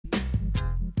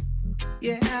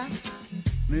Yeah,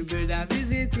 my brother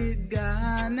visited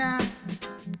Ghana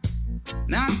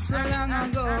not so long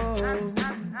ago,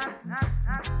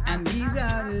 and these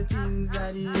are the things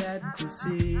that he had to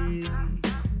say.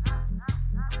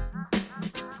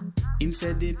 Him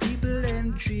said the people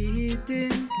them treat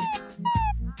him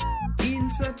in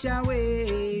such a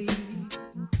way,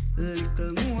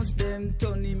 little most them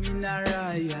turn him in a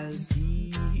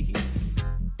royalty.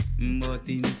 But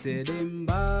him said him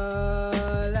ball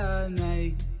all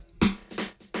night,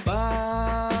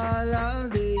 ball all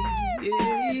day,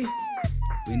 yeah.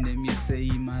 When them you say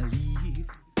him a leave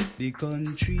the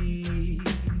country,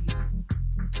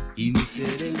 him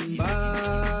said him ball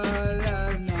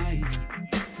all night,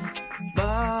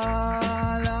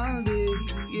 ball all day,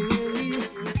 yeah.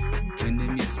 When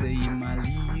them you say him a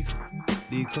leave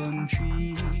the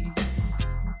country,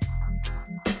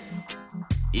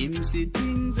 him see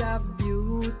things of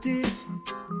beauty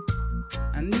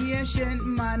and ancient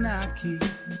monarchy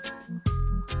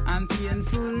and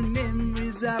painful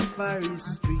memories of our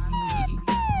history.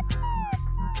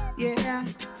 Yeah,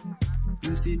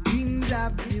 him see things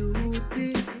of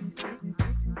beauty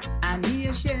and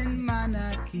ancient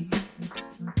monarchy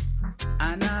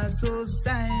and also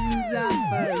signs of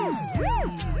our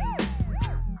history.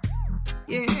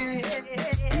 Yeah,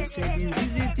 him said he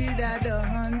visited a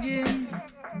dungeon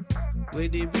where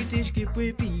the British keep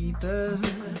with people,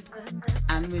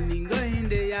 and when he go in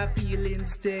there,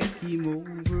 feelings take him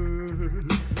over.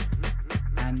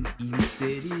 And he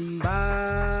said him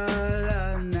ball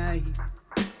all night,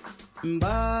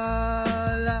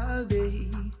 ball all day.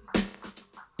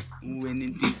 When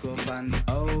he think up on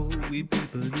how we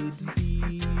people did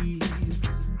feel,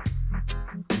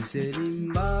 he said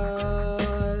him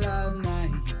ball all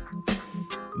night,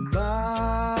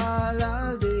 ball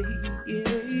all day.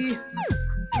 Yeah.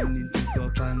 When you think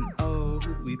up on how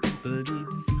we people did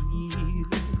feel,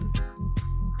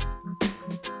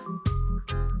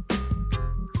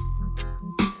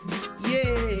 yeah,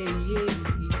 yeah.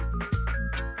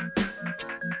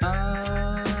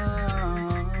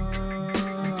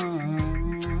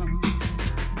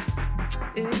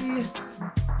 Hey,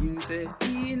 you say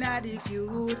in the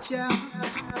future.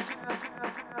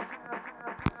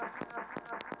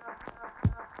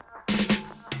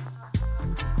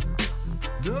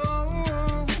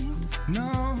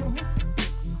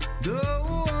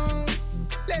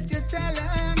 Let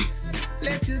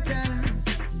your talent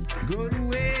go to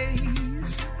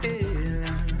waste.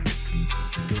 Yeah.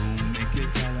 Don't make your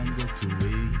talent go to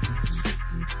waste.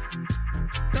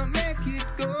 Don't make it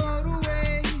go to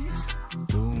waste.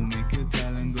 Don't make your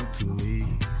talent go to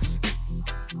waste.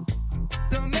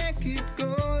 Don't make it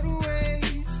go to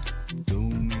waste.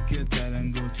 Don't make your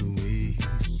talent go to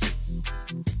waste.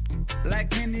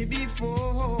 Like any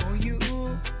before you,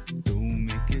 don't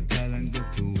make your talent go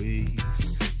to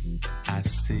waste. I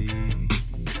say,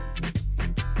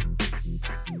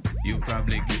 you're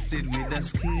probably gifted with a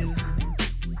skill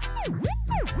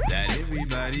that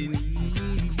everybody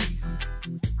needs.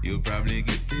 You're probably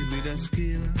gifted with a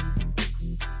skill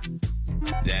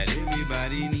that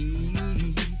everybody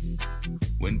needs.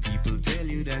 When people tell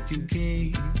you that you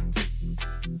can't,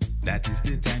 that is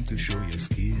the time to show your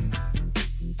skill.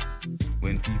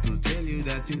 When people tell you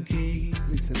that you can't,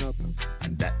 listen up.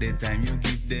 And that the time you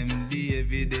give them the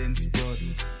evidence, but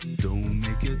don't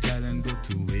make your talent go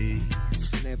to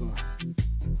waste. Never.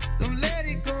 Don't let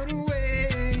it go to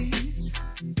waste.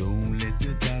 Don't let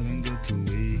your talent go to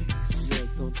waste.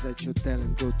 Yes, don't let your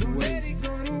talent go to don't waste.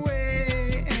 Don't let it go to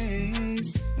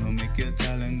waste. Don't make your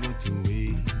talent go to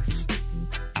waste.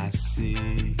 I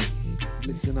say,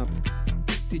 listen up.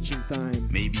 Teaching time.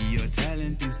 Maybe your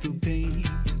talent is to paint.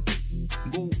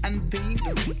 Go and paint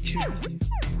a picture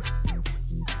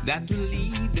that will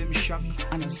leave them shocked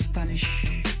and astonished,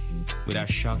 with a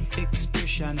shocked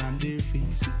expression on their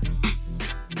faces.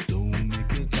 Don't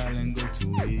make your talent go to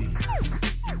waste.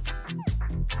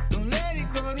 Don't let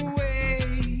it go to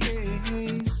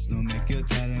waste. Don't make your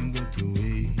talent go to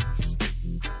waste.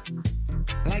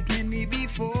 Like many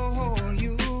before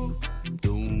you,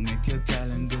 don't make your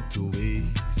talent go to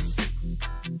waste.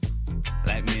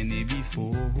 Like many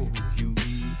before you,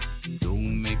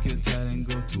 don't make your talent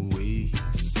go to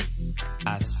waste.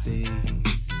 I say,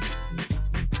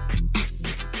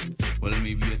 well,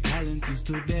 maybe your talent is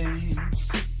to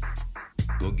dance.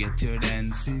 Go get your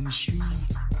dancing shoe.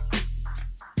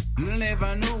 You'll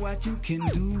never know what you can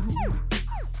do,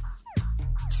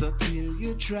 so till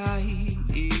you try,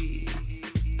 you'll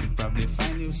probably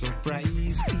find you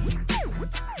surprise people,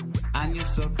 and you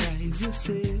surprise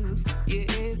yourself.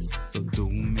 Yes, so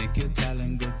don't make your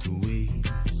talent go to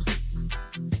waste.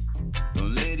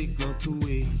 Don't let it go to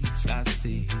waste. I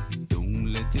say,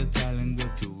 don't let your talent go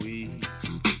to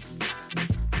waste.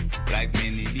 Like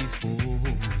many before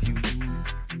you,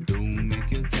 don't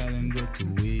make your talent go to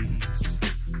waste.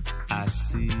 I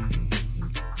say,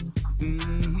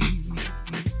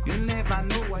 you'll never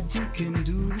know what you can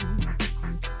do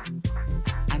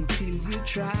until you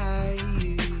try.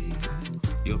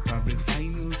 You'll probably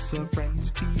find you'll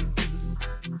surprise people,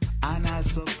 and I'll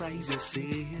surprise yourself.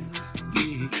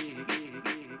 Yeah.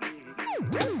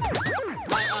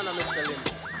 My honor, Mr. Lim.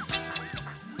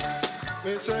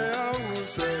 Me say, I will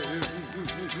say.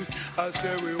 I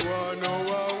say we wanna know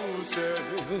who say.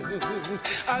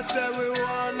 I say we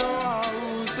wanna know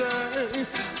who say.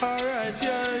 Alright,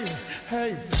 yeah.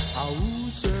 Hey, I who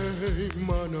say,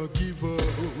 man, I give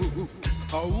up.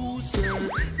 I who say,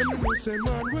 me say,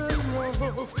 man, well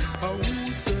rough. I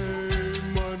who say,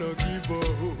 man, I give up.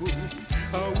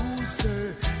 I who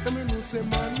say, me say,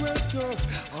 man, well tough.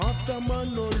 After man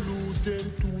no lose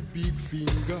them two big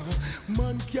finger.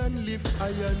 Man can lift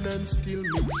iron and still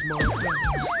mix man.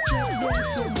 Check down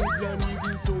some wood and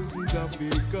even thousands of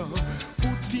acres.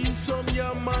 Put in some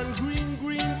yam and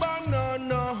green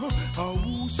banana. I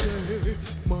who say,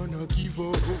 man, I give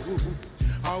up.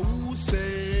 I who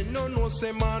say, no,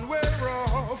 say man, we're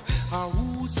rough. I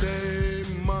who say,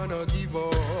 man, I give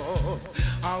up.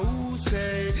 I who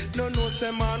say, no,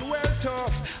 say man, we're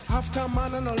tough. After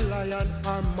man and no lion,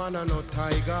 and man and no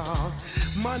tiger.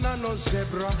 Man and no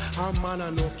zebra, and man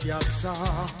and no cats.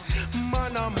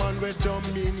 Man and man with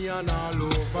dominion all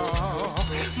over.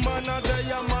 Man and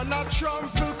the man a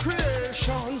trample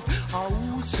creation. I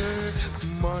who say,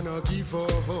 man, I give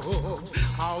up.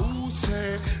 I who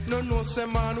say, no, say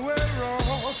man, we're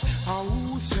rough. I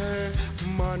who say,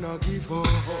 man, I give up. I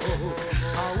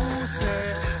who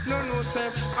say, no, say,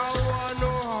 I wanna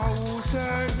know how who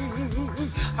say.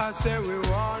 I say we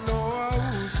wanna know how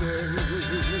who say.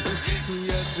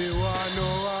 Yes, we wanna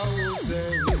know how who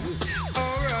say.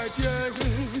 Alright, yeah.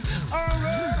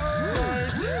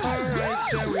 Alright,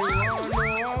 say we wanna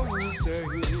know how who say.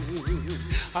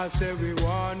 I say we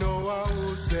wanna know how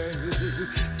who say.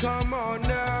 Come on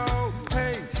now,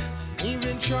 hey.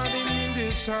 Even traveling in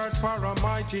this earth for a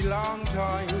mighty long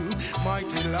time,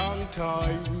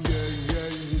 yeah.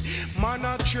 Man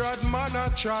a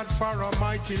trod for a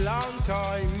mighty long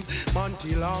time. Man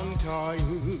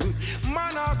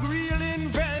a real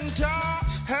inventor,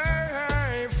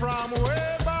 hey, from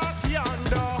way back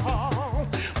yonder,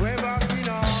 way back in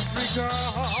Africa.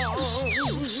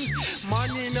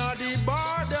 Man in the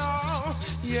border,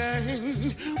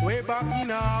 yeah, way back in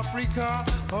Africa,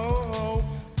 oh.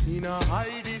 In a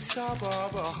Heidi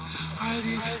Sababa,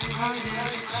 Heidi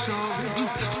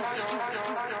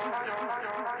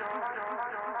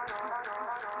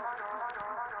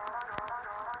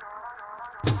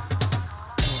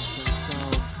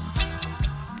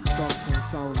Thompson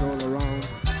sound all around.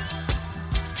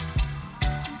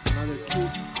 Another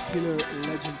killer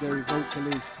legendary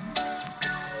vocalist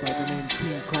by the name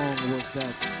King Kong was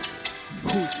that.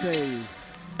 Who say?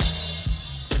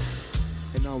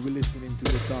 And now we're listening to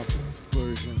the dub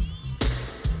version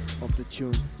of the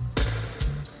tune.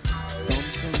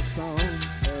 Thompson sound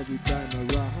every time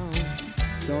around.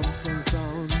 Thompson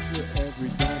sound every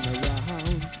time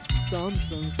around.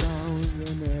 Thompson sound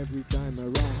and every time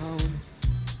around.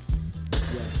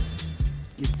 Yes,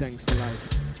 give thanks for life.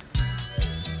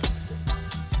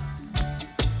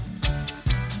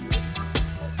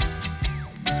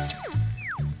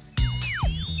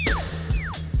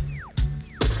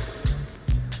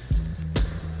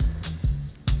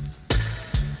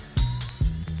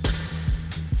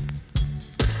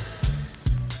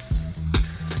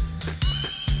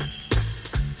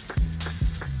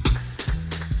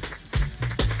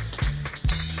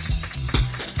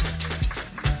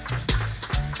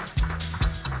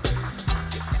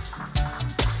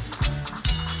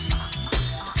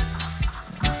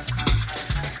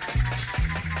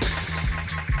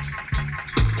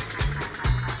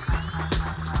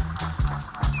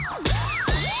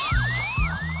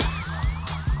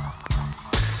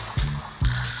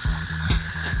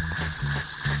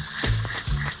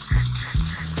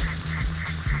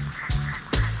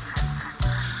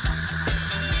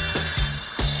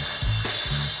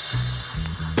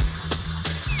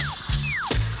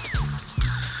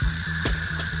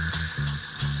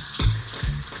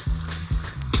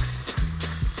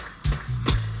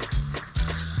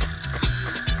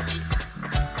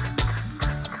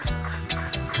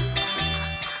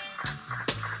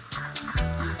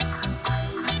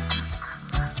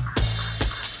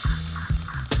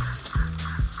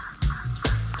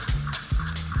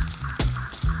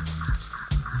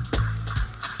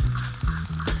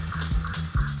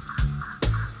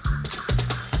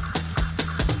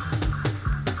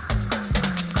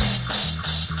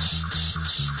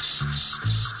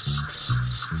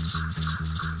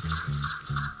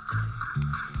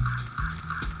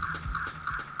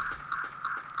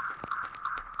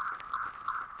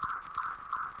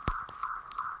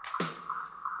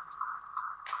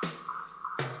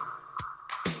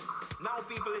 Now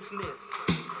people listen this.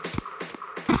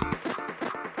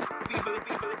 People.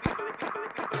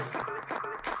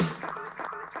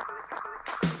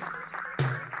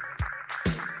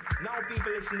 Now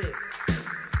people listen this.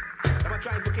 I'm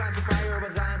trying to classify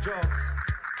herbs and drugs.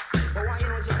 But why you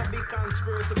know it's just a big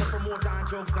conspiracy to promote on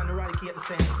drugs and eradicate the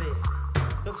sensei.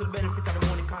 That's for the benefit of the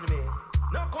money economy.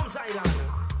 Now comes Island.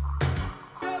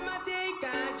 Some a take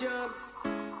on drugs,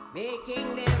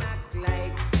 making them act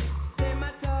like them a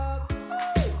thugs.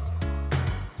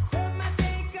 Some a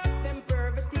take up them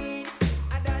pervertine,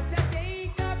 others a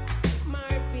take up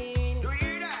morphine. Do you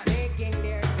hear that? Making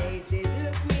their faces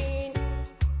look mean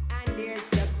and their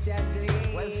structures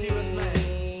lean. Well,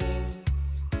 seriously.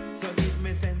 So give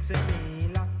me sense of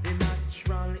healer, the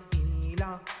natural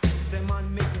healer. Say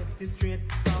man, me get it straight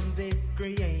from the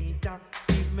creator.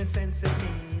 Give me sense of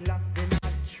healer, the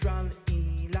natural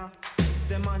healer.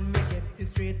 Say man, me get it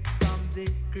straight from the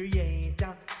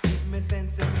creator. Give me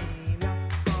sense of healer,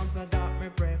 cause of that me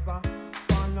prefer.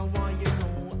 Follow what you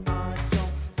know, all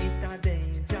jokes, it a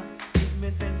danger. Give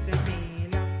me sense of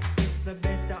healer, it's the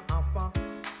better offer.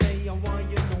 Say you want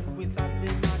you know, it's a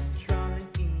the natural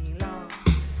healer.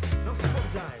 No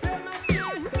suppose I. Some a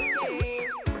start cocaine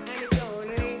and it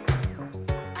only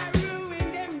a ruin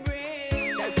them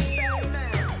brain. That's better,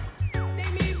 man. They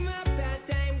make me up that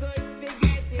time good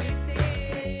forget to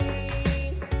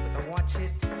sing. But watch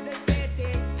it. Just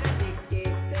getting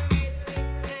addicted to it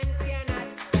and cannot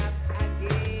stop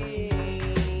again.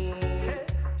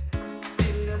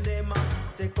 Till them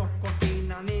take up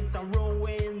cocaine and it a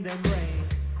ruin them brain.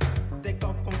 Take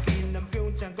up cocaine, them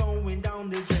future going down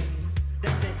the drain.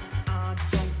 Them are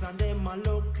junks and them a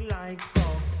look like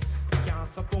thugs. Can't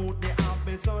support the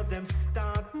apple so them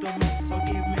start to mock. So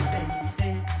give me sense,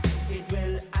 it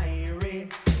will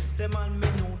irate. Say man me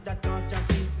know that cause you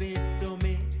give it to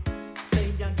me. Say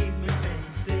you give me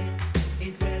sense,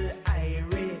 it will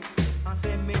irate. I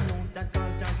say me know that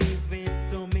cause you give it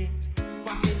to me.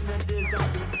 Back in the days of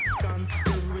the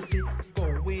conspiracy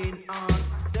going on.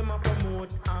 Them a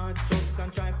promote our jokes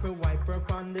and try to wipe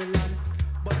up on the land.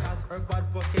 But as herb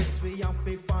advocates we have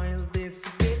to file this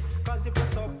bit. Cause if you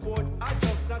support our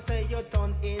jokes I say you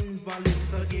turn invalid.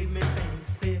 So give me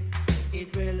sense,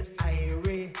 it will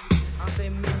irate. I say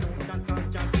me know that cause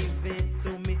you give it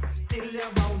to me. Till you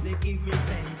bound they give me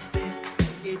sense,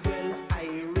 it will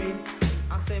irate.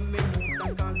 I say me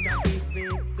know that cause you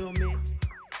give it to me.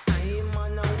 I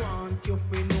man I want you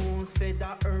to know say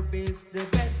that herb is the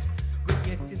best. We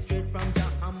get it straight from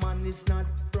the man, it's not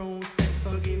processed.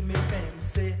 So give me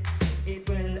sense, it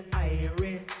will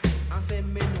irate. I say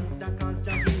me know that cause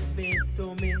you give it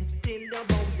to me. Till the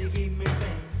bound they give me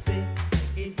sense,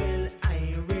 it will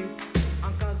irate.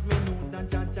 And cause me know that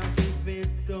Jaja give it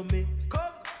to me.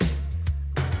 Come!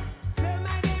 Some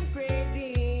of them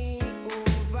crazy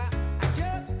over a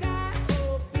drug called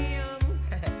opium.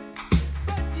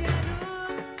 But you know,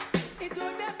 it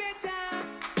would have better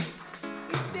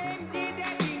if them did a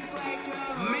thing quite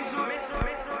wrong.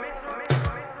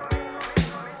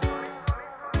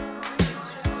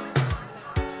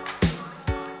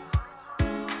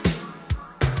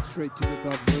 Straight to the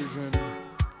top version.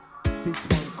 This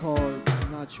one called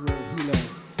Natural Healer.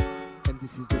 And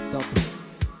this is the top.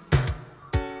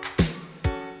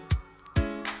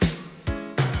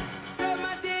 Some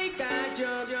a take a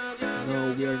drug.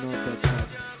 No, we are not the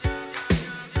tops.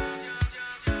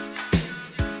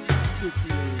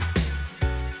 Strictly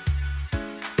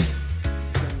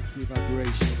sensitive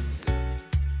vibrations.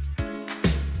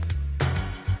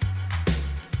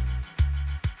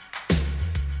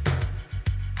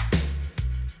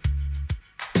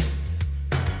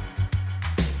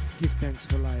 Give thanks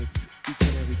for life each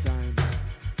and every time.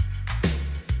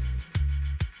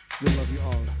 We love you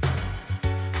all.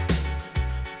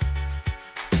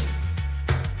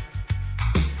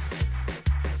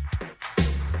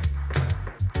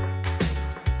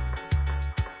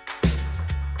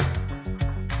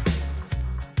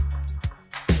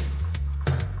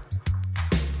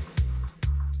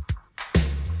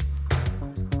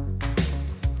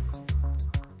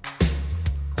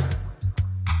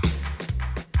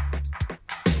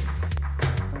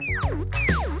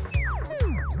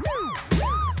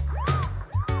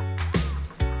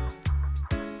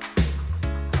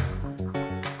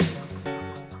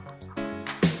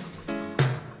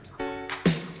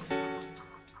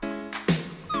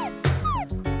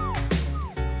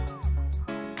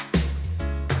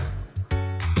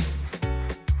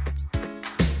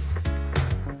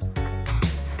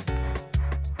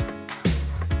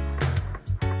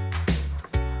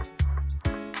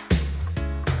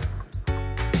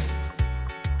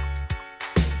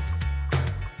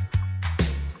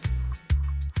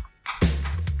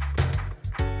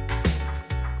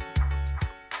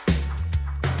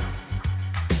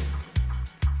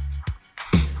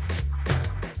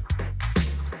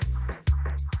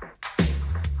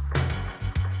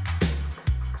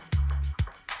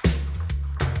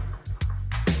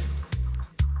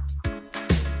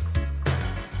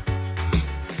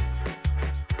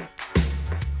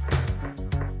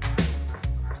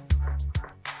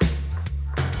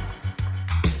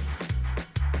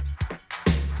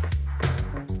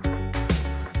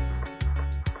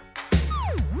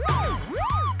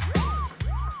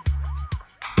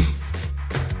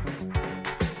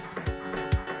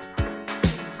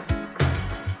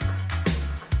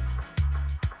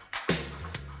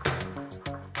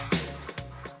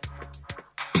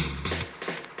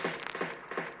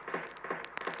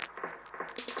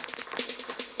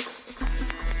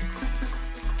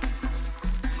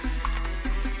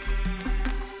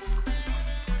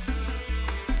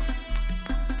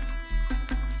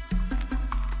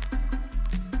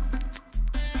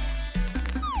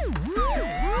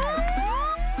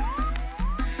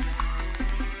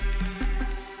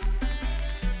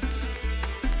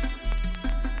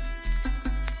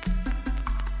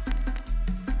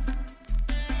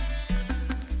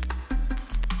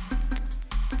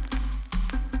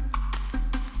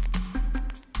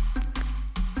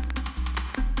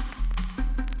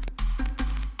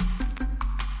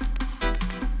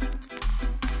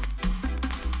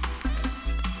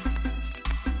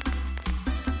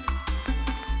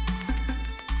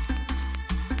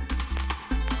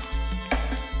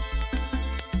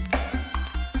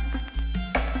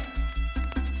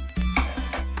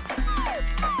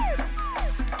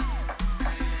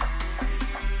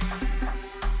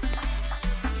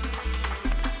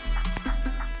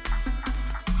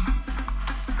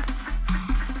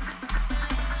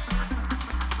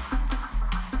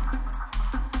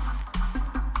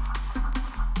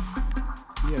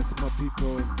 Yes, my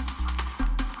people,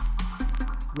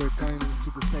 we're coming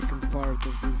to the second part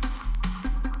of this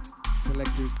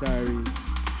Selector's Diary.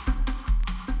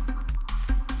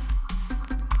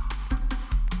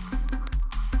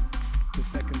 The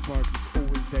second part is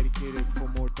always dedicated for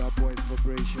more dubwise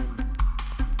vibration.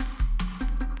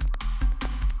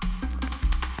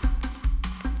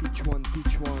 Each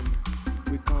one,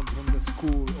 we come from the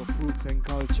school of roots and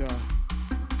culture.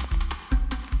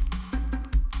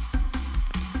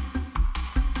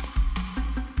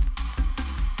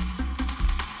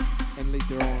 And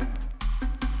later on,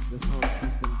 the sound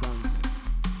system dance.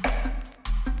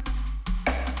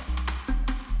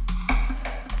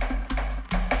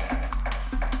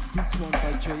 This one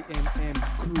by JMM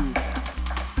Crew.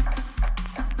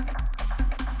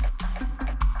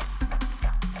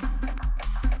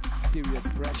 Serious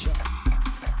pressure.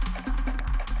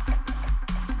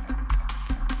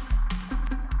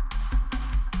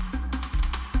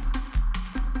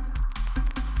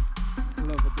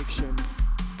 Love addiction.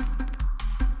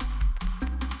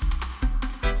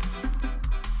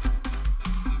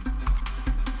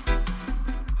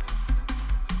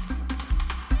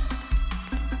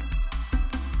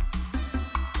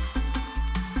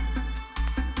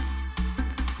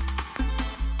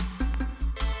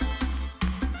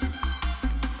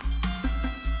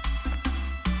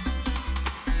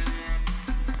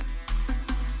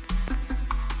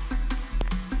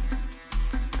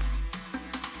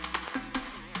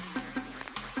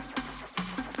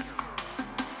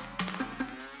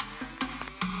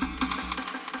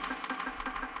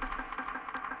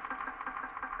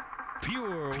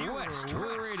 Pure West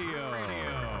Radio.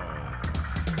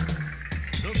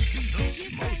 The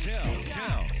Beats Motel.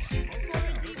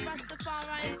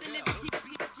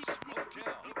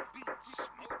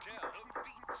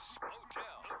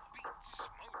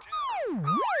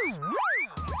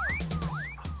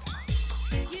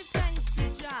 Give thanks to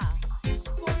Jah.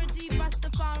 4D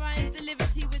Rastafari is the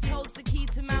liberty which holds the key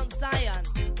to Mount Zion.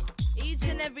 Each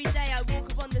and every day I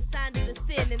walk upon the sand of the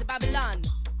sin in the Babylon.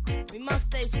 We must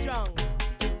stay strong.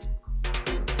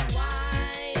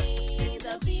 Why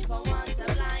the people want a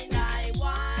blind eye?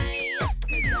 Why?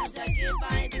 'Cause Jah give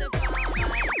eye to far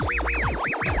right.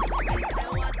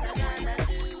 And what I gonna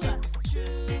do?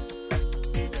 True,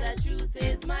 the truth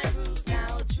is my root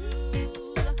now.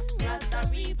 True, Rasta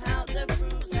reap out the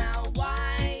fruit now.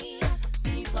 Why?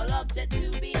 People object to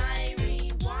be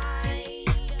irie. Why?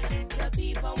 The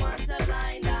people want a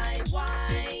blind eye.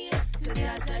 Why? 'Cause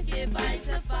Jah give eye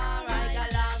to far right.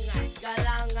 Galang.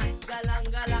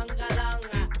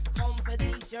 Come for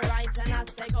teach you right and I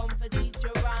say come for teach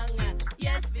you wrong.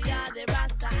 Yes, we are the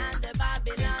Rasta and the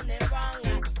Babylon is wrong.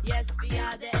 Yes, we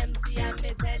are the MC and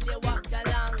me tell you what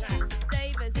galang.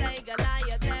 David say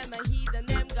Goliath, them a heathen,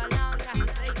 them galang.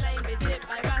 They claim be tripped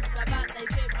by Rasta, but they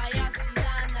tripped by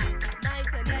Ashidan. Night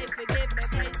and day forgive me,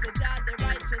 praise the Jah, the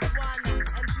righteous one.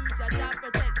 And to Jah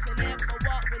protection, them for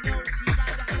what we know she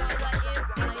done. So what if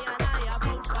I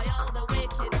approached by all the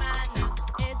wicked man?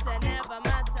 It's a never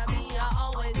matter, me I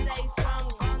always stay strong.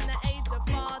 From the age of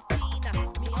 14,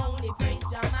 me only praise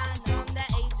Jah man. From the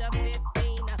age of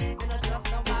 15, me no trust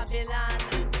no Babylon.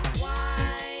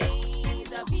 Why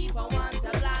the people want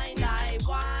a blind eye?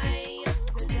 Why?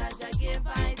 'Cause Jah give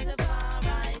eye to far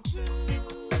right.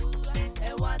 True,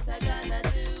 and what I gonna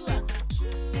do?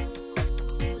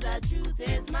 True, the truth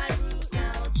is my root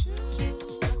now.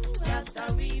 True, Rasta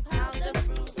reap out the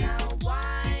fruit now.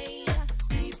 Why?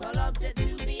 People object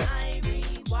to be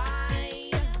irie.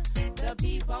 Why? The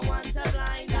people want a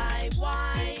blind eye.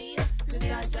 Why? 'Cause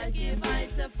Jah give eye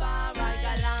to far right.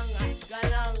 Galang.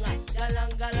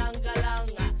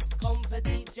 Come for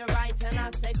teach you right and I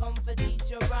say come for teach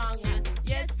you wrong.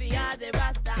 Yes, we are the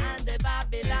Rasta and the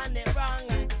Babylon it wrong.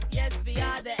 Yes, we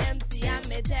are the MC and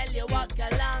me tell you what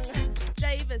galang.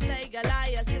 David say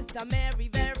Goliath, Sister Mary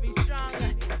very strong.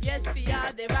 Yes, we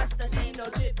are the Rasta, she no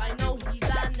trip, I know he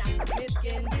done. Me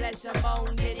skin, flesh and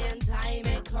bone, Gideon time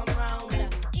it come round.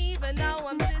 Even though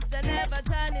I'm sister, never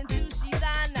turn into she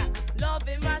done.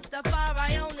 Loving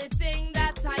Rastafari, only thing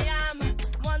that I am.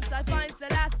 Once I find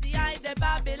Selassie, I the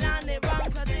Babylon it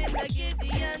wrong. 'Cause in the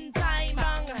Gideon time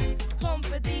wrong. Come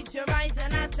for teach you right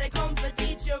and I say come for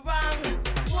teach you wrong.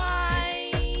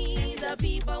 Why the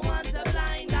people want a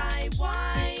blind eye?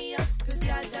 Why? 'Cause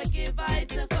Jah give eye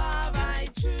to far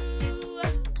right. True,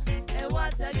 and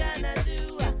what I gonna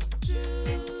do?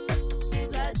 True,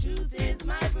 the truth is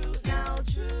my root now.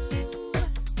 True,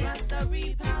 Rasta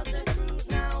reap out the fruit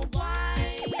now.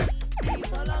 Why?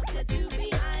 People object to be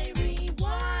irie.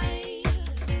 Why?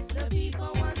 The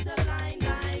people want a blind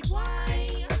eye.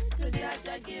 Why? 'Cause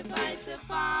Jah give eye to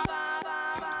far.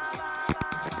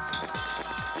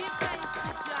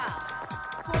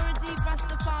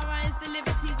 Rastafari is the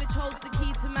liberty which holds the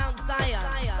key to Mount Zion.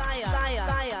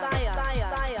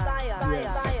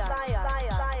 Yes.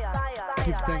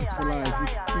 Give thanks for life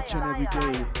each and every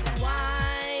day.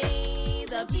 Why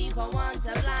the people want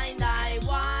a blind eye?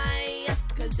 Why?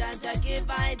 Cause Jaja give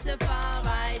eye to far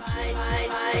right.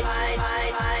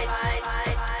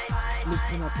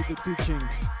 Listen up to the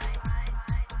teachings.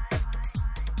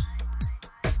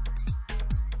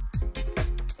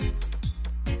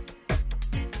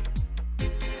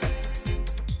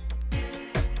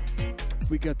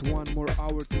 We got one more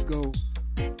hour to go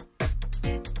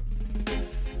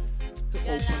to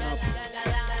open up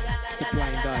the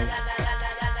blind eye.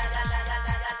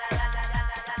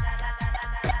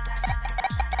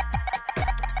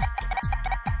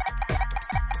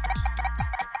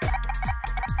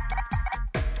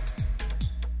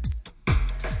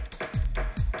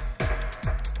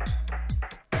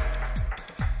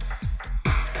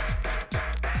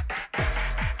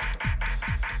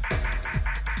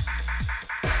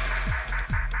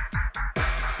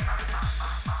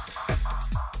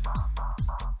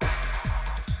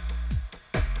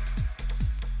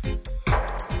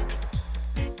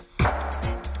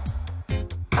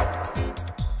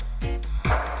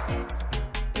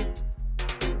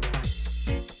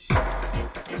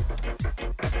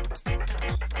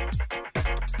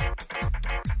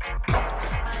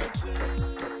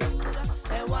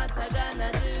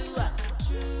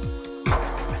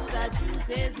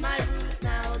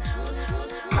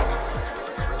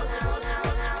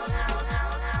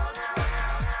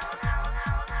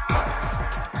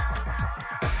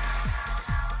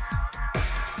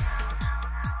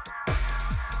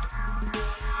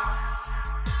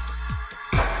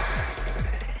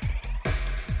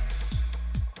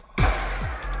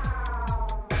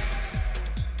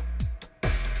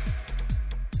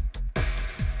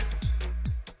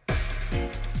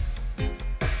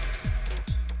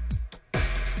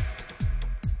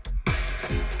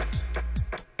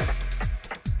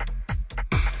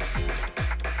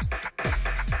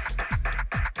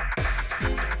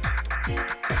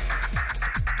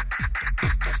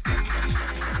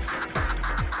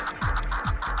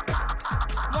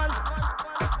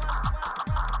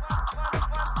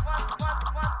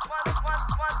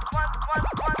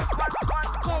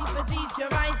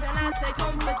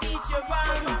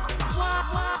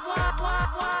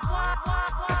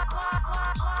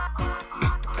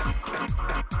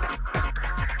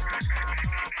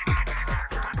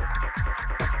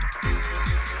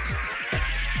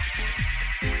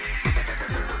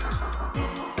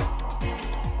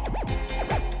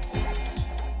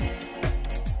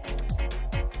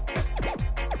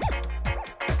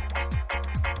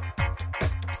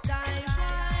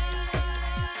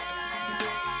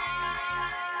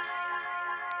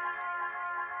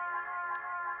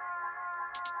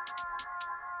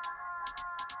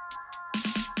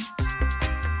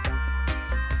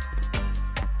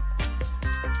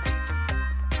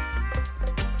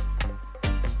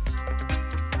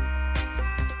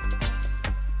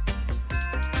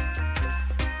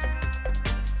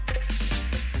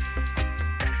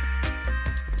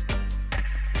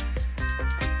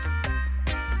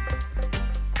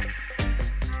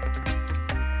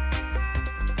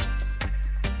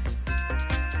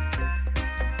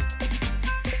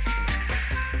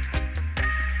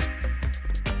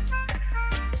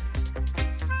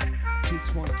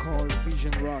 This one called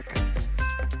Vision Rock.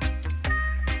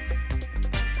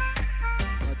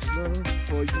 Much love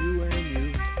for you and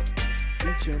you,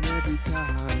 each and every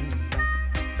time.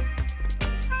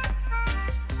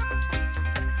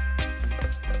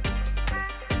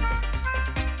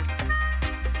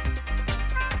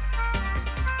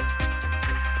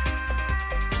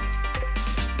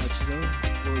 Much love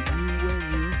for you and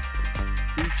you,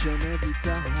 each and every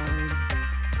time.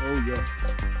 Oh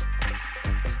yes.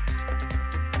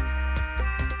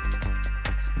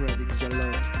 Spreading your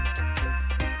love.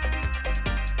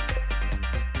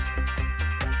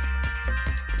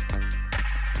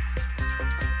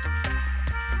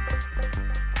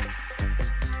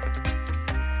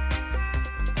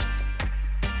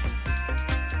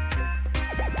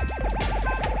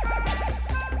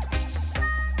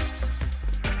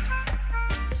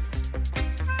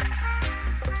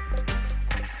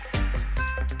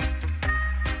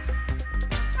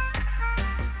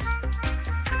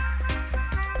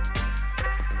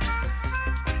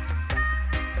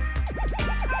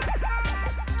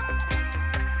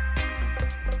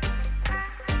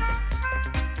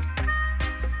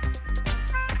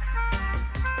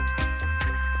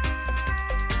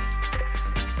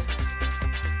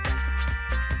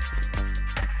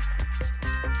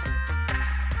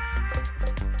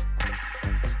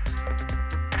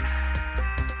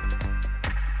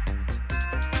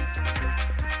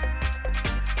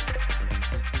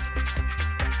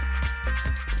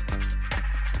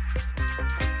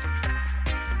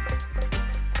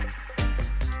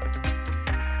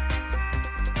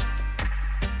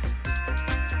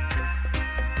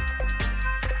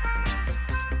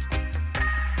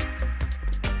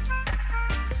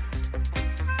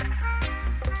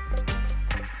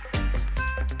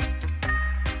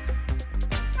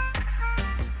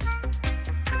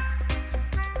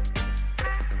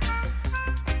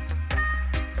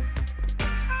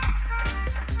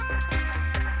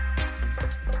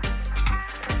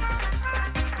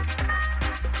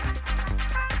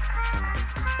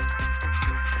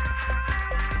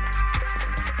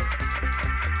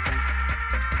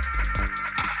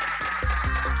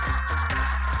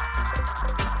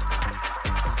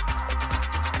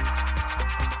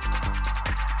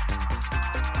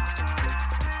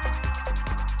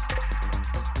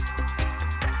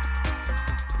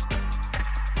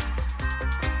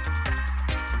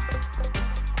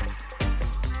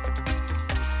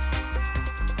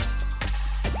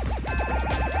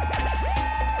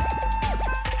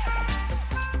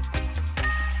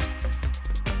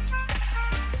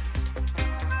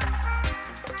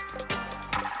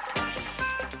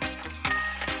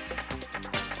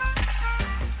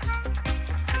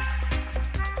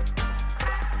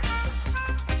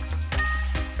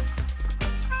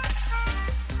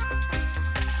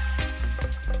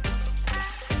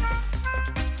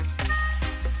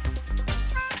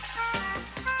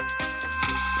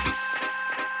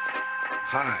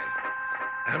 Hi,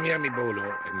 I'm Yami Bolo,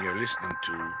 and you're listening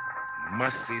to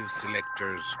Massive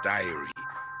Selector's Diary.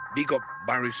 Big up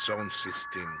Barry Sound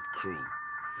System crew.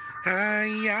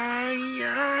 Ay, ay,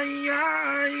 ay,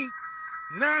 ay.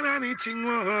 Na na ni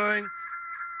chingwoy.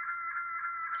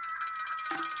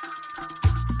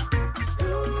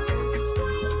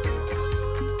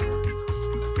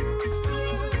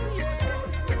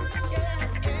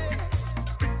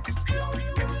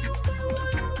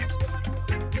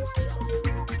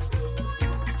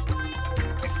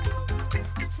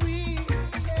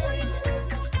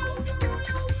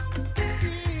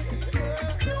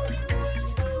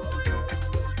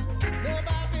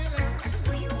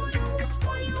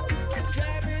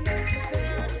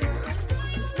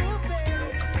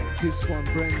 This one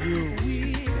brand new.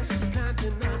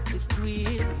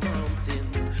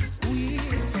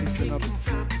 Listen up.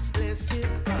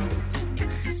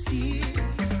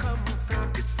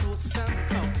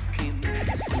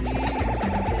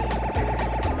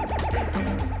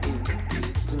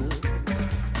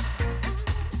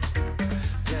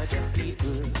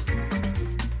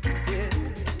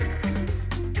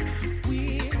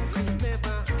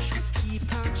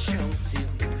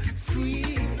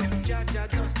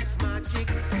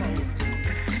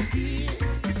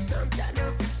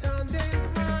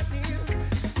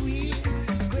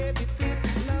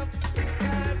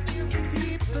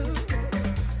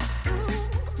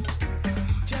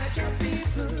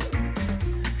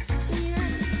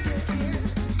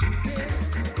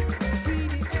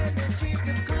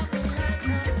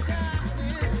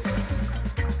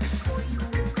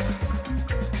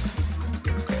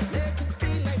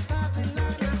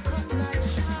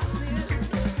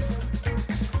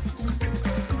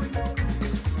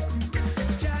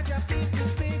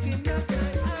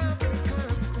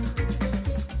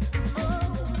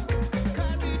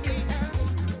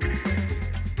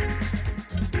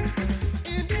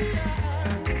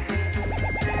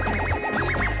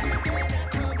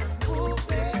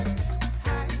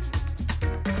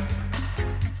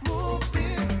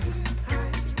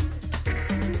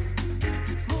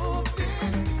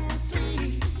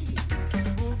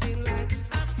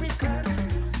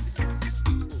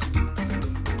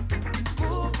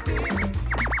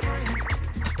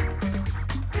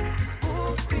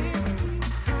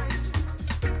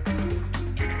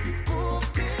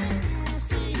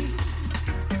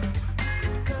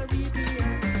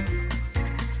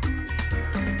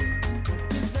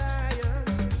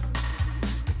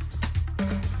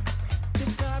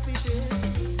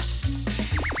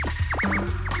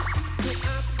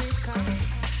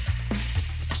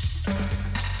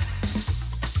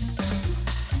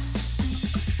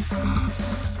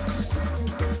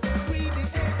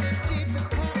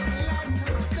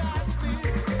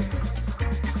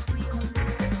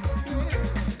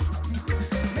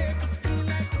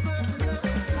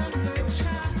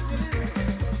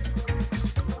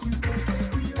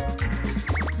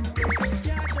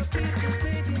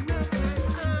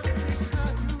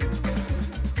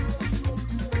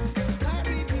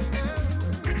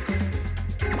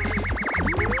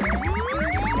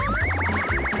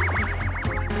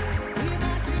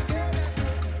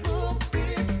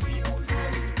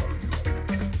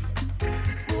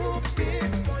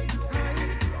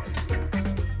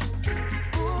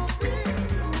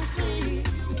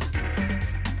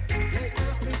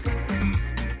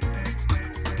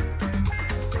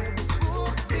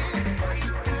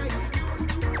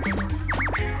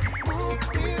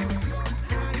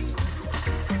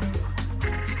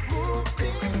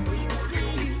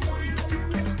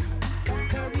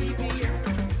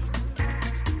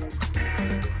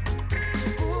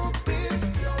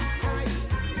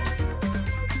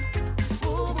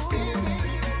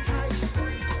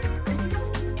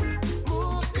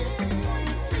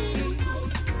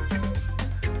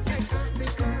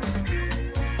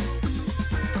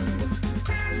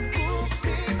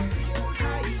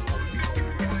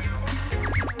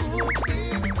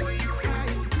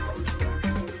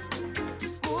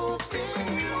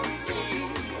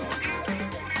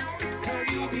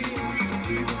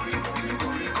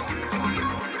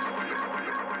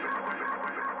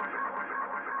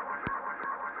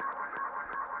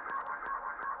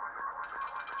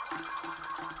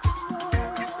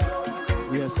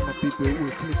 Yes, my people, we'll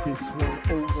flip this one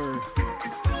over.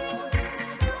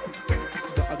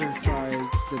 The other side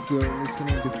that we were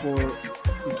listening before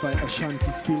is by Ashanti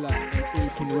Silla and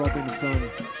Elkin Robinson.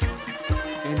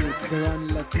 And Gran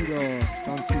Latino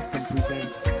Sound System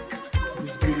presents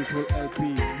this beautiful LP,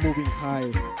 Moving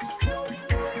High.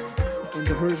 And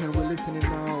the version we're listening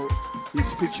now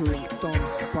is featuring Tom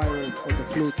Spirals on the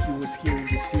flute. He was here in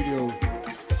the studio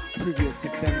previous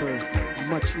September.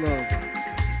 Much love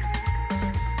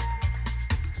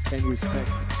and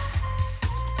respect.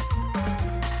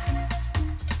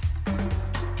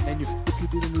 And if you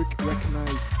didn't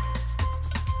recognize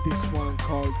this one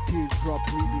called Teardrop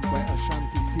Reading by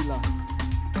Ashanti Silla,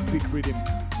 big rhythm.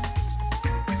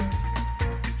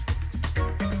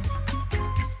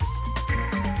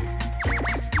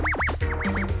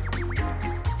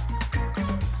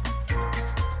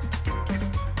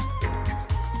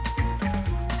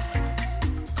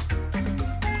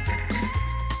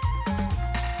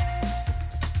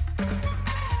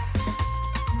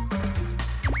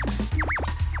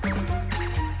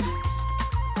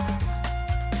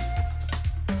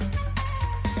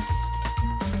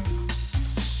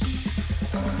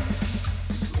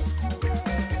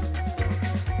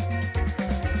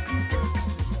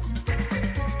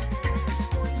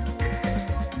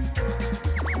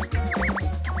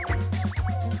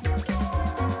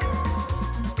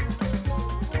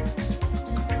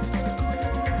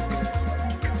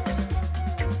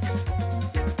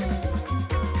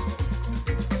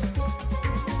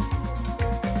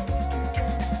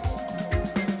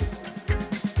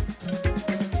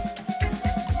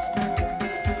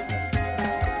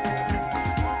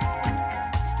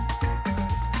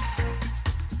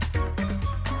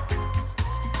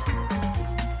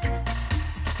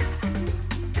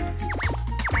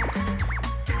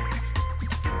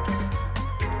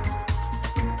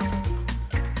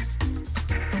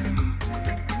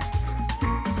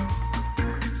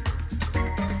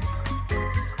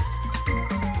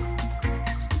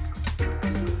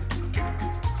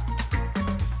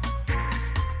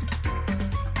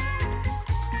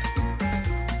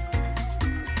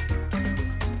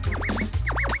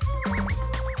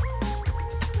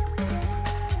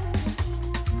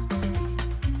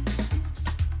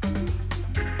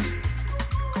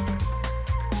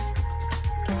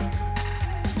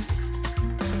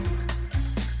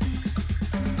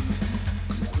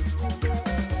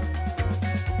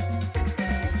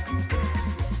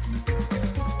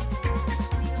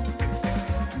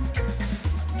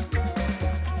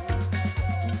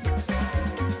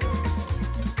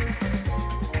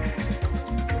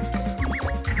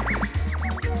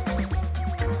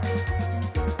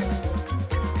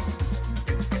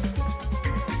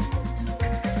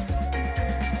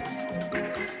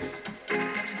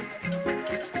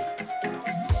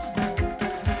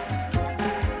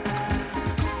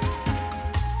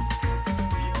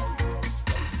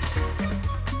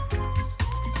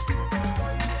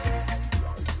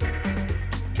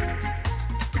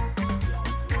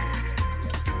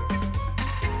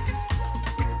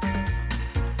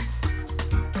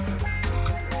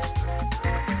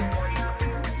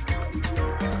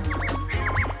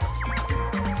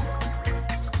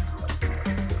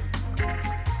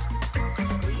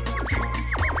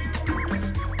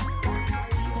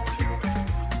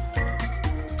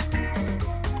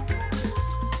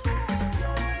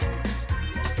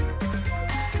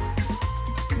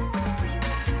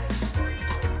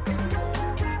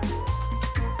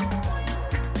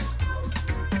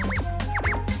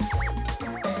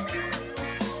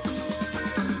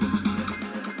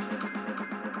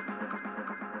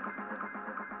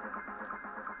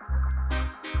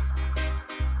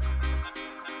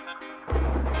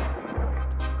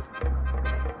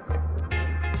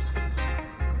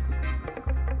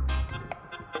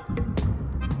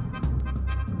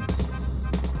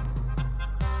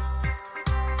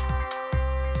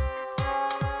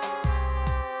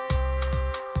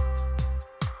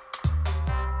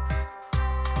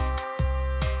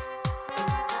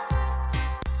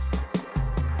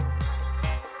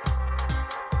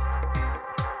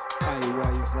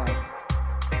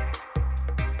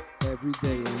 Every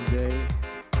day and day.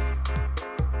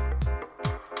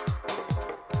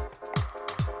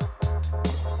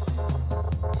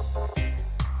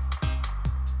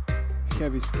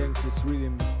 Heavy skankless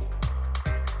rhythm.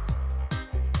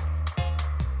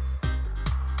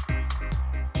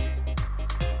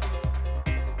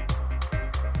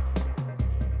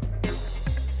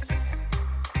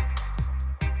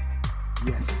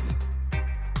 Yes.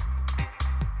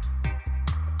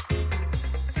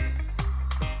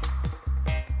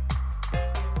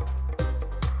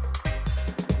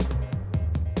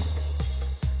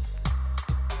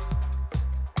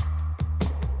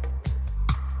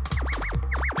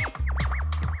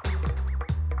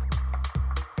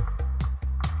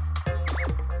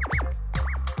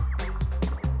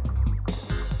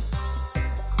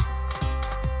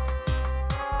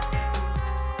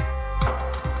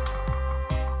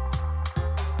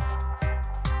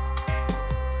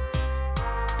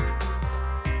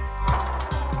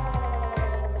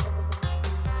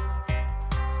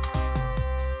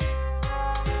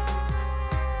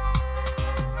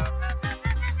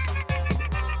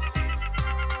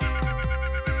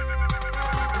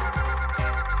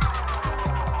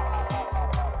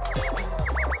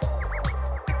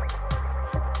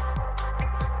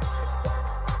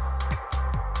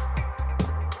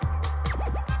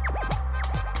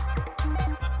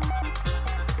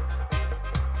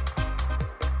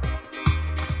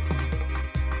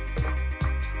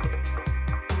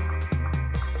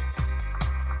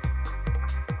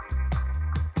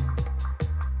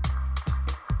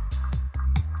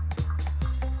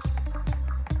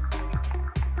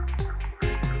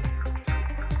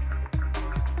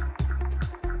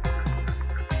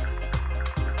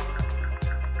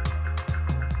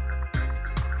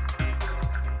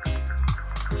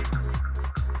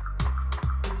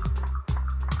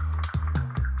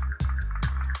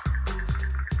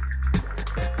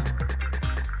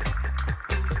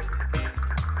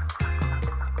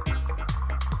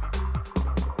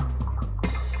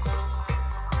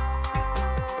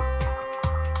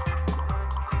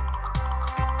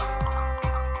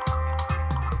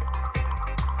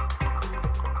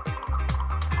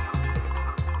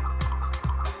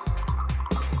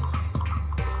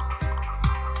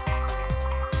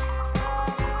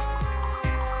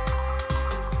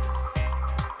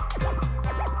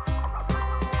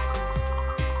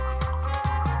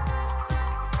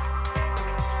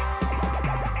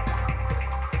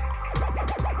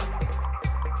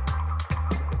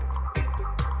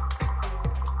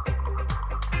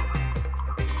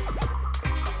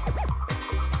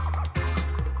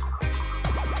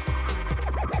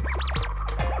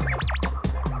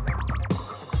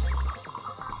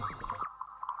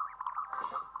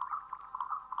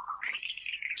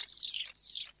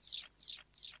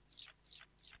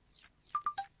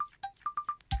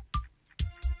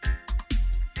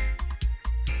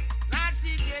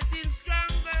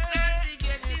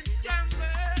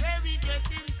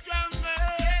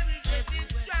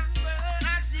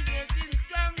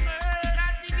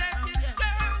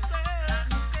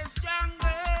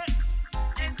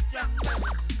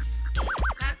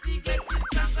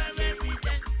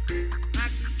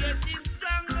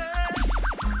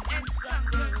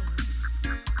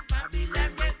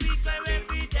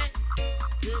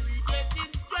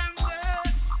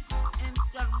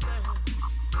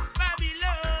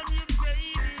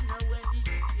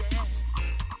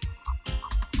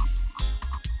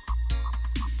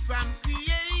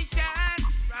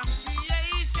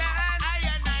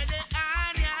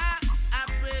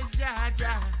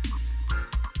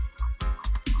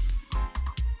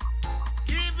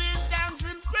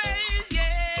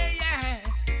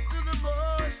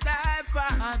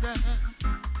 mother.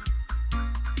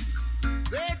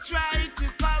 They try to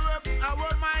corrupt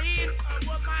our mind,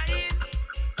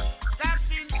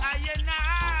 stopping I and I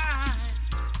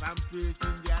from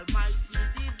praising the Almighty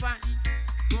Divine.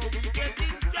 But we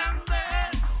getting stronger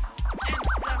and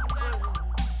stronger,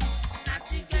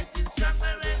 nothing getting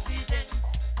stronger every day.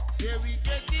 Say we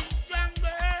getting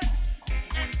stronger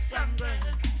and stronger.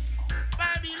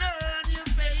 Babylon, you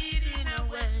fading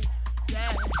away,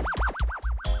 yeah.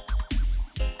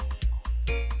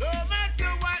 No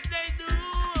matter what they do,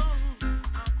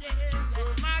 no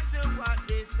matter what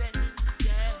they say,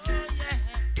 yeah, oh yeah.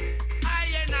 I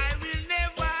and I will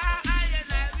never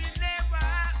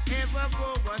ever go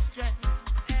astray,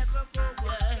 ever go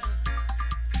astray.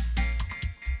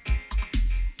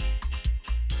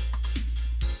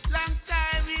 Long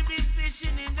time we've been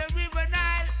fishing in the river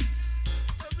Nile,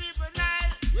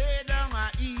 way down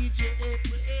at Egypt,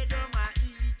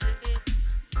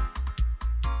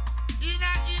 in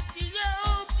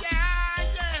Ethiopia,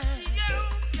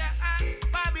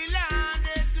 Babylon,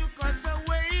 they took us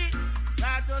away,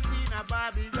 got us in a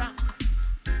Babylon.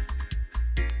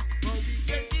 But we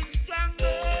getting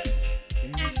stronger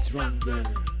and stronger.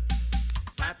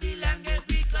 Babylon get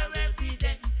weaker every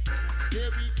day. Say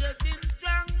we getting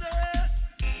stronger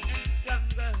and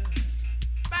stronger.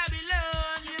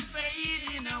 Babylon, you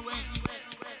fading away.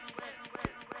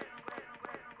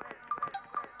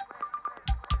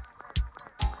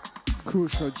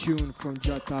 Crucial tune from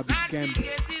Jatabi's camp.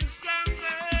 Getting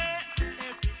stronger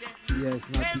every day. Yes,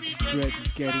 Natik Dread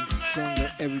is getting stronger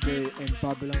every day and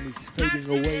Babylon is fading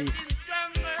away. Getting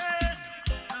stronger,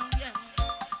 oh yeah.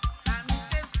 I'm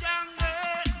getting stronger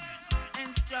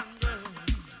and stronger.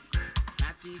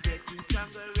 Natty getting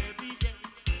stronger every day.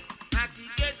 Natty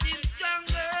getting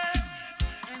stronger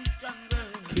and stronger.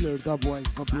 Killer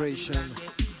Dubwise Vibration.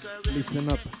 Listen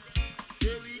up.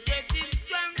 Say we getting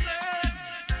stronger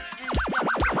and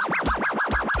stronger.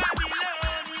 Babylon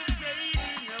is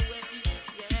fading away,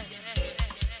 yeah.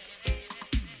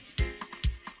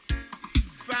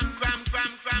 From.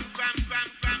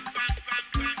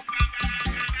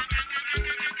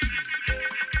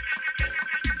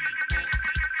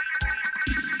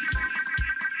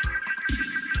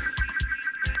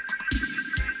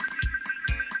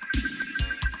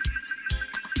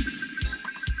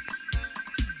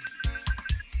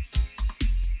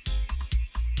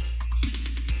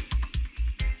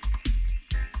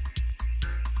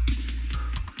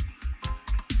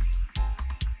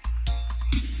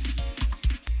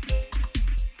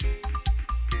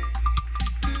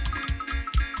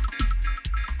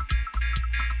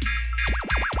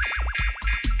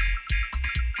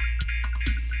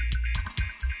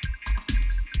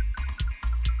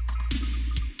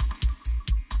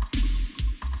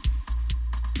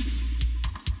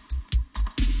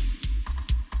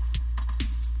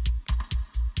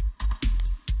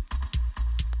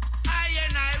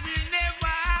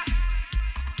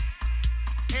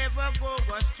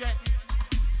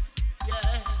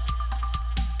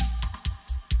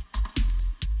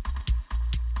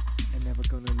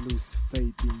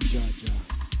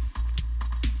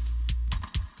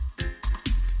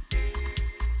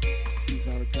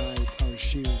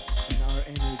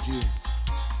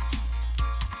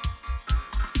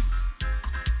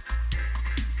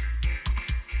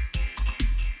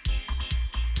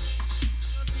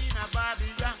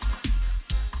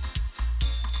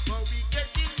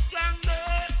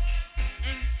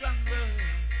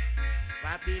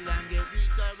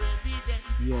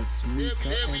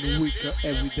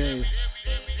 Every day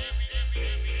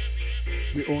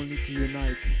we all need to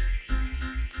unite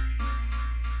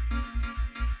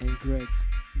and grant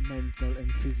mental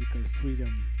and physical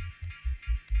freedom.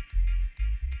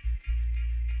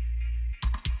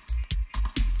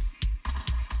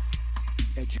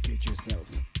 Educate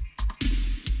yourself.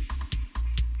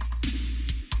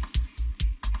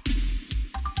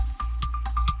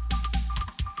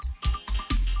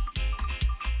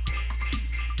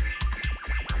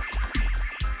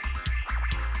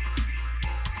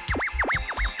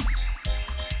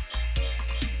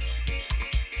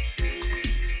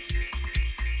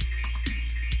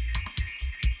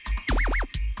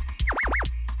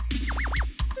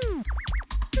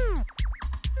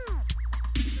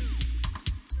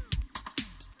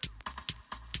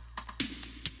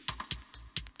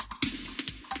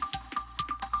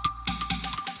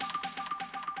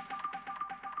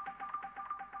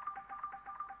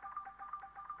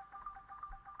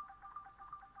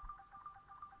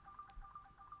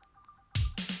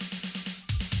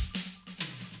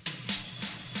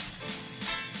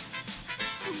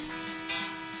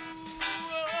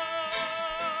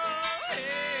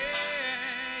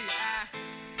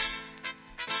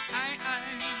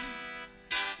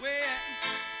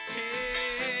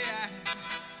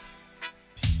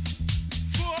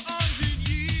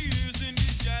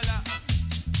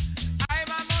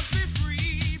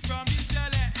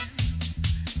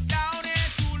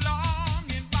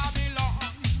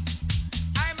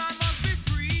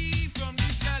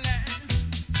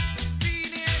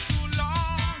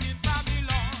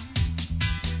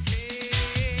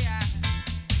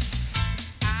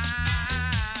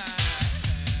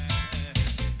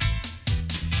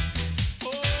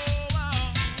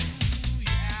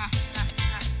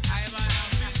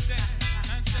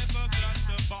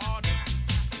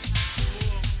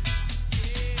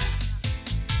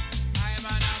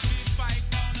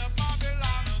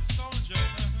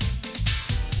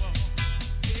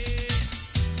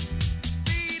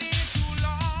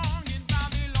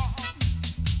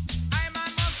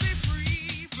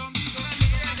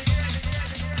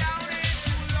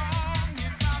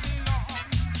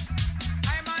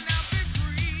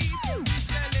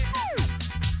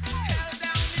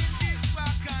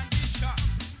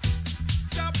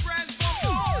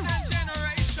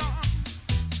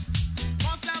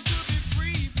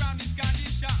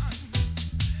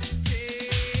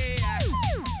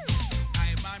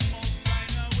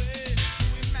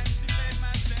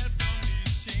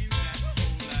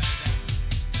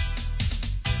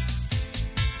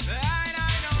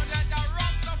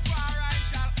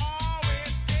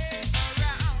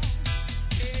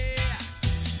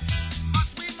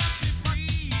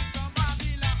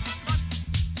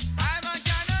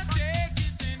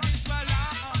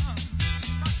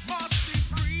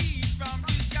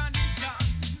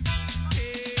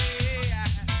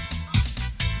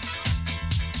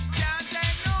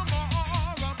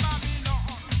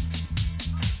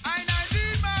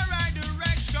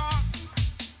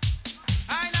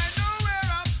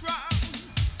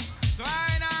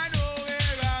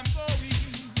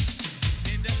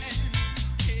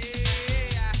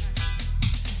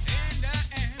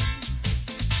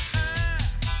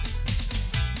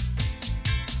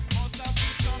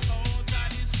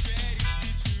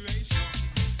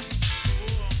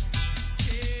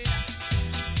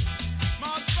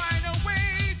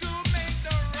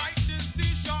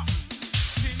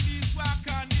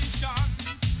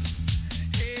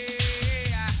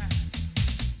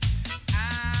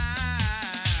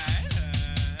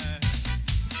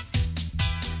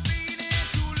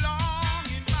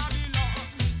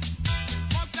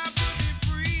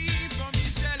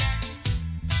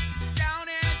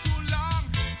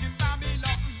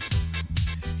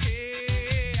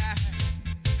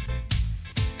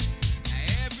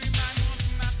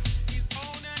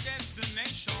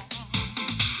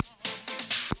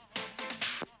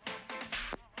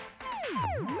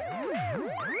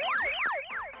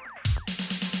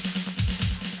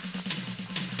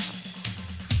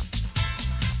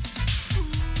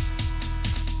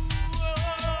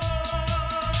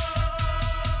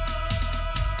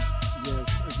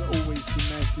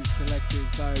 Massive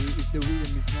Selector's Diary. If the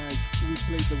rhythm is nice, we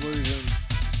play the version.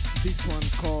 This one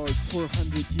called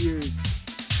 400 Years.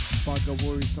 Baga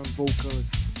Warris on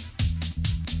vocals.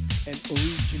 An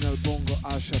original Bongo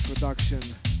Asha production.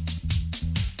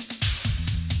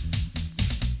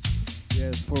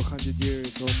 Yes, 400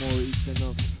 years or more, it's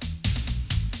enough.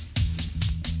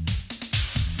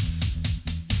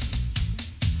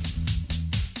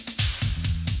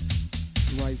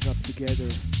 Rise up together.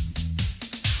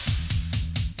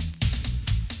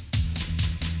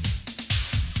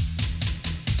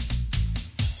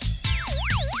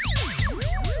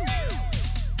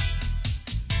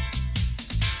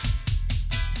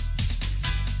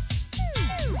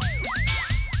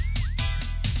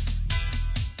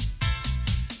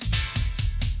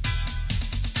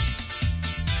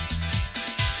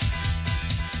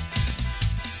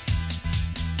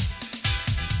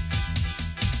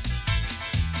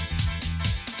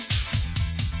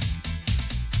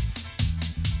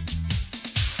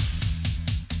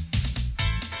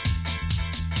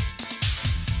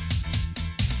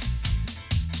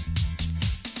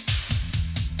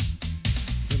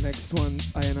 Next one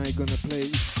I and I gonna play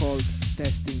is called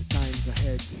Testing Times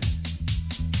Ahead.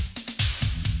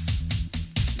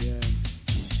 Yeah,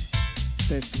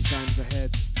 Testing Times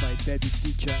Ahead by Daddy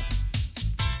Teacher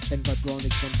and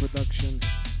Vibronics on production.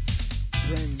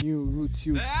 Brand new Roots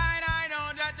Youths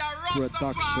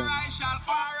production.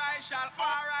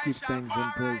 Give thanks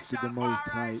and praise to the Most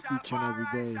High each and every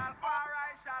day,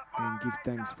 and give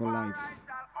thanks for life.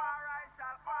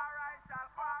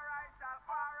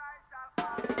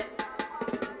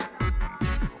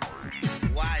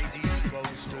 Why do you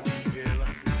boast of evil,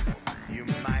 you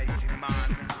mighty man?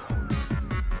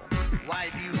 Why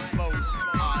do you boast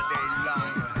all day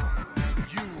long,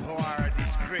 you who are a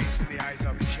disgrace in the eyes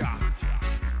of Jah?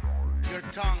 Your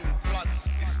tongue plots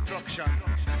destruction,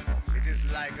 it is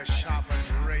like a sharpened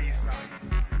razor.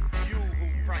 You who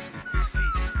practice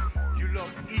deceit, you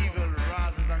love evil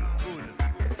rather than good,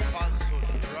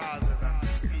 falsehood rather than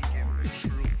speaking the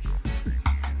truth.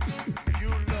 You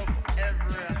love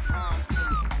every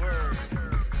harmful word,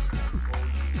 oh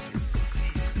you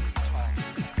deceitful tongue.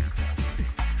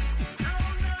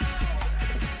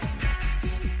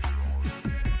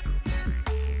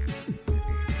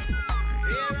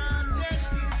 Here are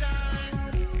testing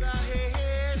times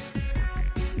ahead.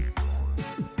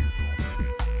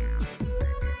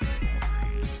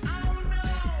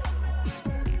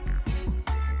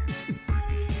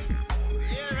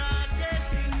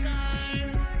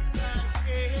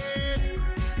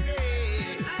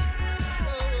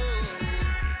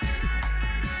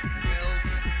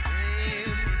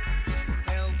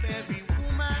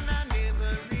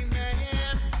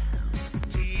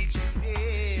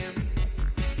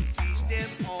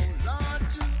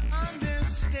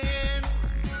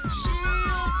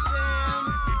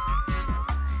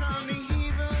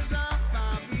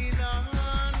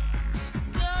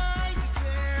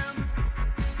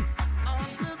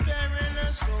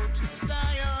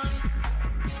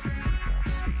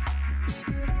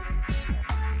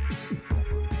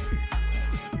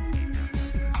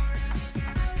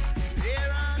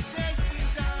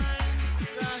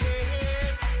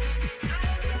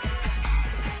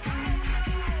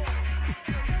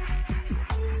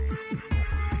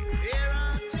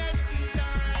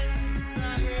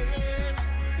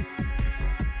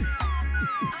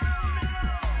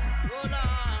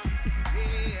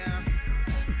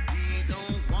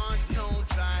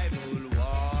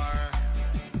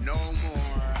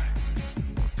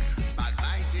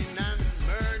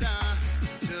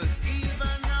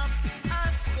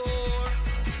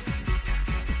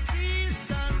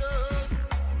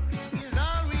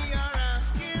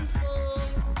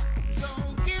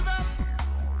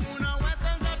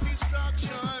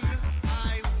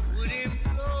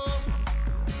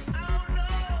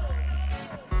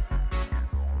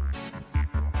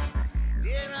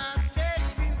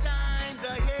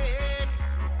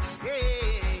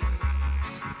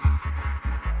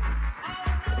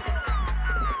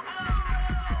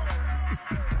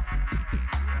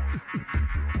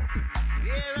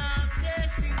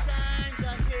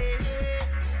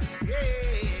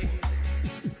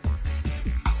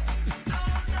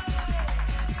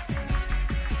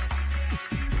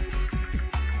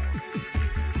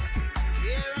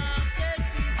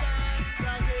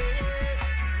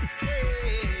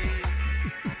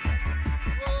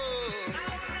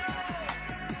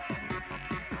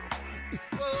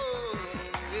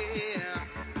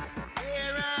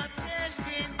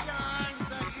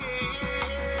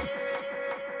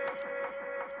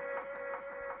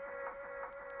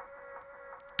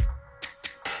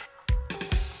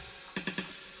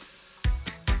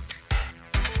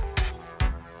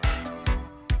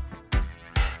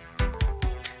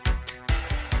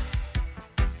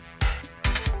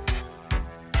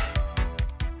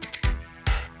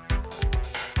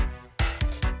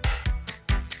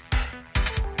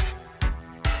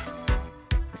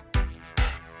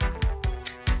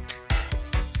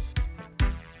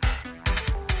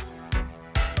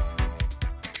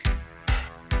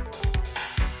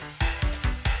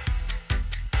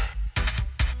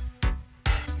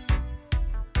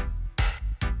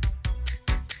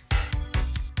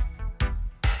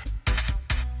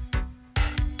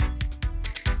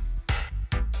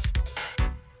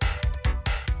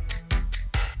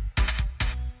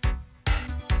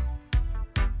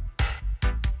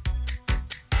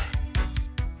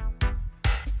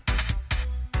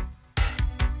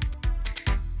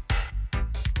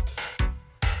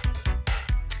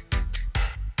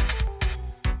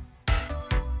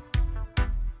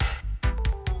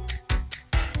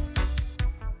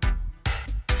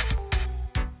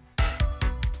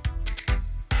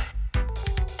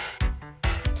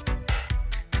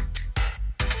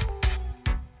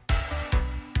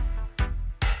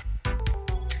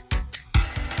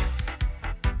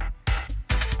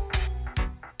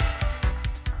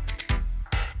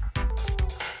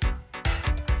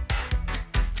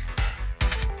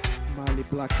 Danny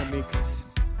Blacker mix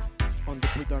on the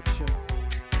production.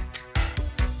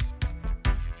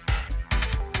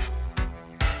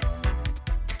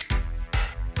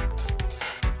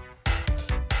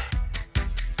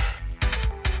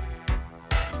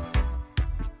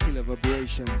 Killer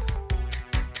Vibrations.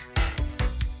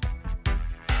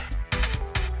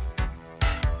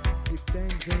 Give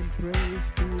thanks and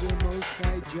praise to the Most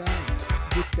High Jah.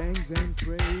 Give thanks and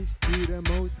praise to the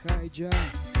Most High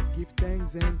Jah. Give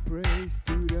thanks and praise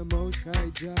to the Most High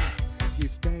Jah.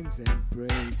 Give thanks and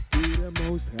praise to the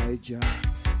Most High Jah.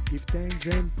 Give thanks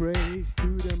and praise to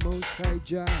the Most High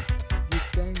Jah. Give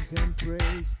thanks and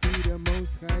praise to the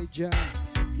Most High Jah.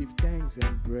 Give thanks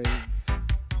and praise.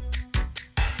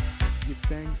 Give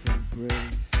thanks and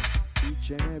praise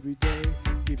each and every day.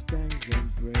 Give thanks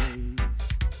and praise.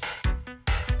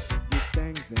 Give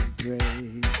thanks and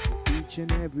praise each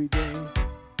and every day.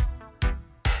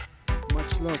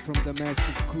 Much love from the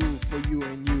massive crew for you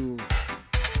and you.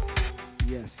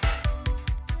 Yes,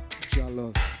 Jah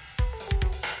love.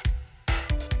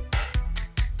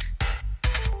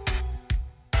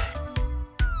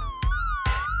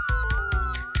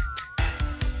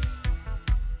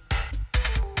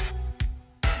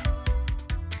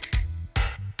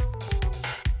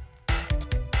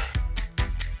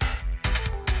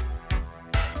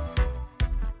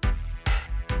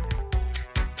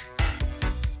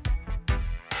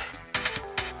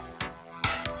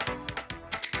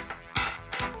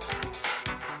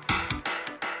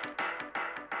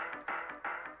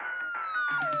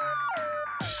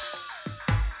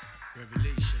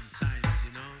 Revelation times,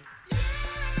 you know.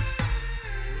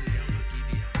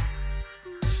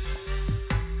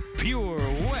 Pure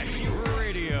West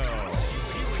Radio.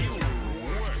 Pure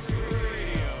West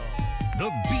Radio. The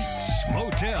Beats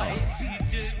Motel.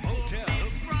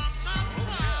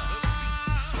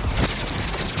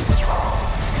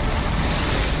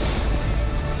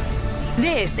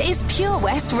 This is Pure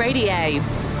West Radio.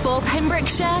 For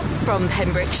Pembrokeshire, from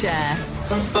Pembrokeshire.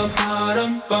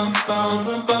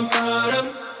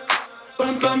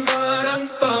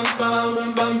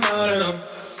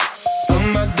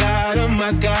 Oh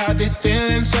my God, these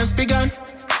feelings just begun.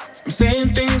 I'm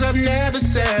saying things I've never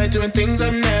said, doing things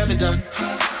I've never done.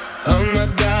 Oh my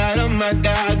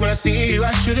God, when I see you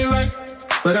I shoot it right.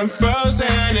 But I'm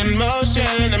frozen in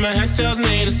motion and my head tells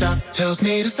me to stop. Tells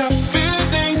me to stop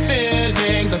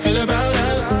feelings I feel about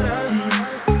us.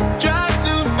 Try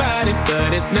to fight it,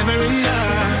 but it's never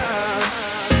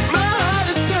enough. My heart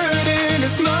is hurting,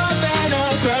 it's more than a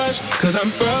crush. Cause I'm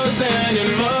frozen in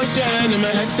motion and my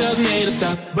head tells me to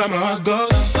stop. But my heart goes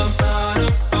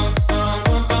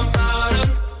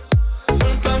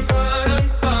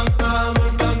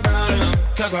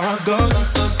cause my heart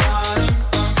goes